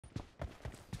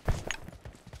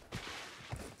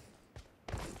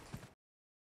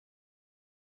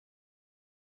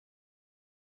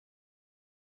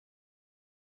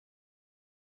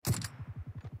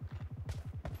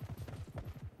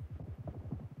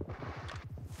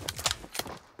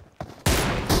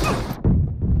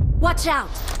Watch out!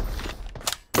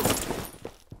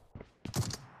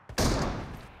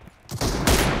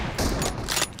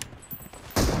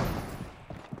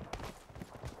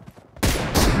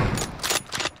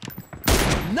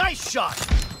 Nice shot!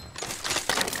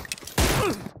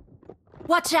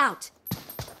 Watch out!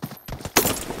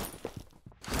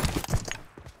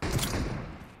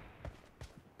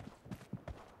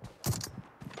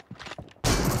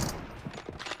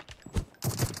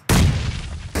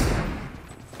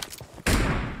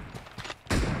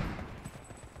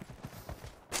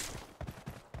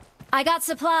 I got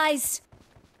supplies.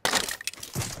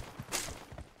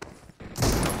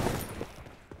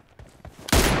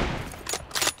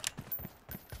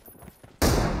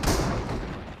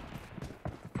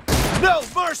 No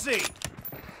mercy!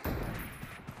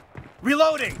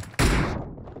 Reloading!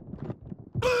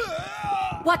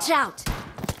 Watch out!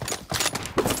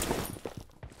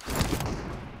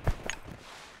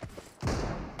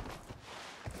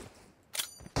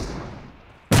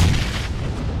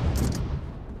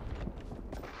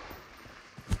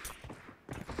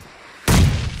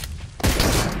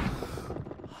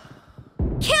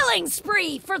 Killing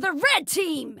spree for the red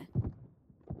team!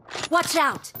 Watch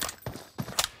out!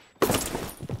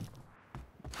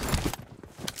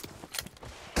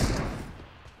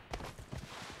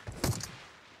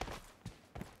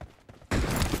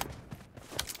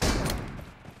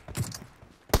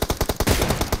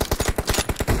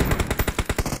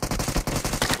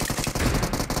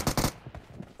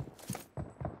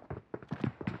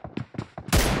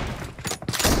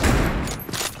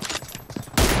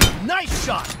 Nice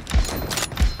shot!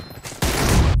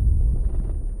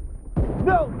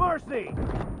 No mercy!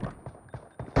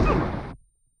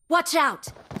 Watch out!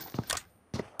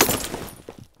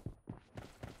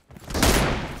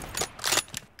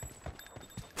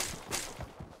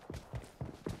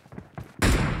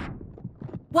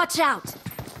 Watch out!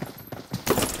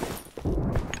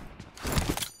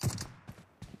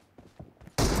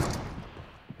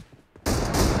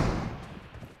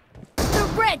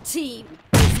 The red team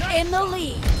is in the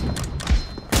lead.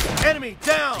 Enemy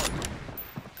down!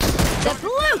 The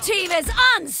blue team is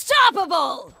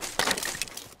unstoppable!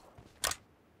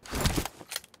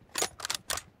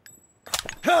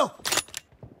 Help!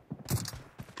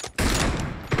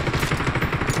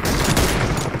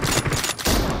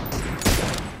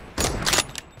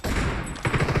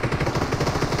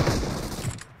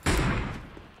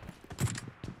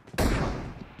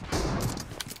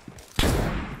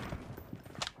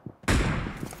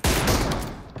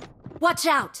 Watch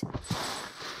out!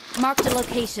 Marked a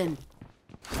location.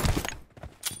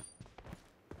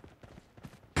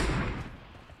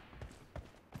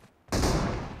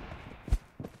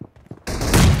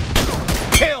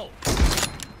 Kill!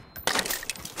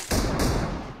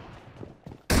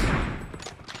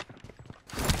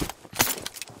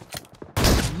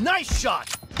 Nice shot!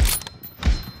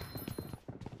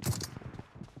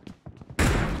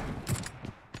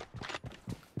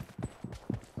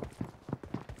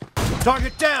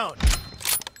 Target down!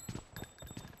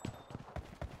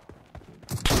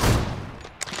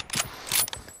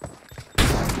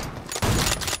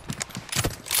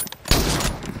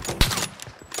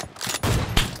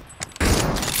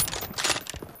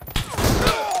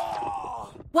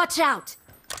 Watch out!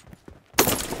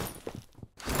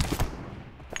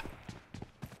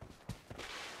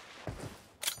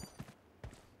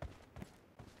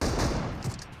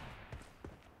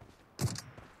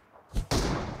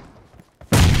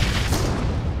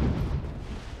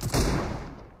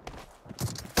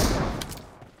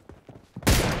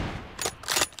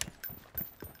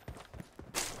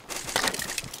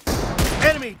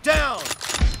 Enemy down!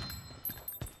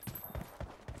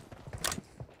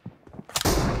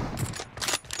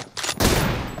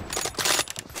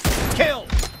 Kill!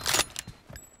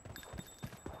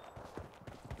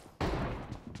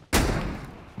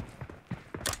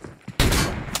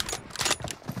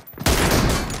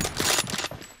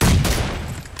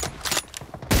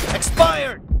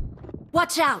 Expired!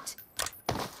 Watch out!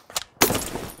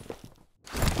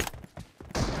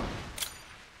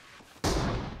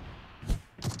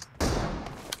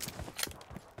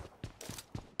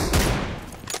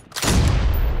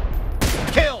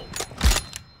 Kill!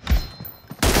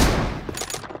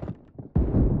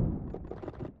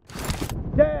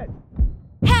 Dead!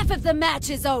 Half of the match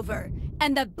is over,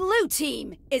 and the blue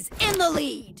team is in the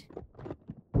lead.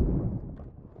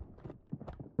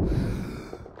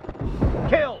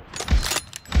 Kill!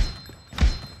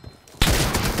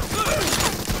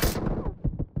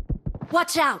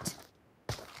 Watch out!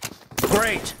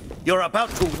 Great! You're about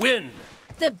to win!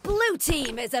 The blue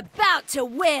team is about to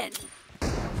win.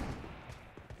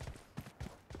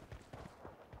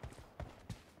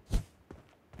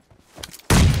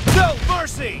 No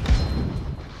mercy!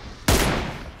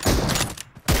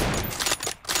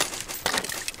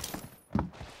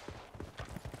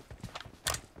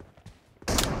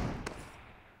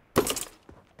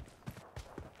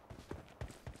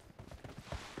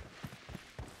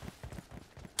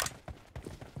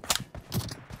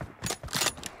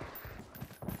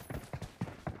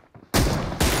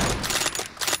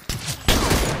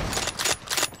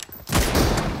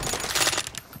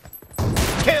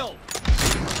 Killed!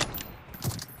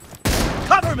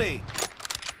 Cover me!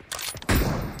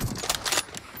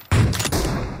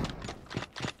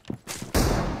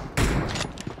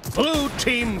 Blue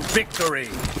team victory!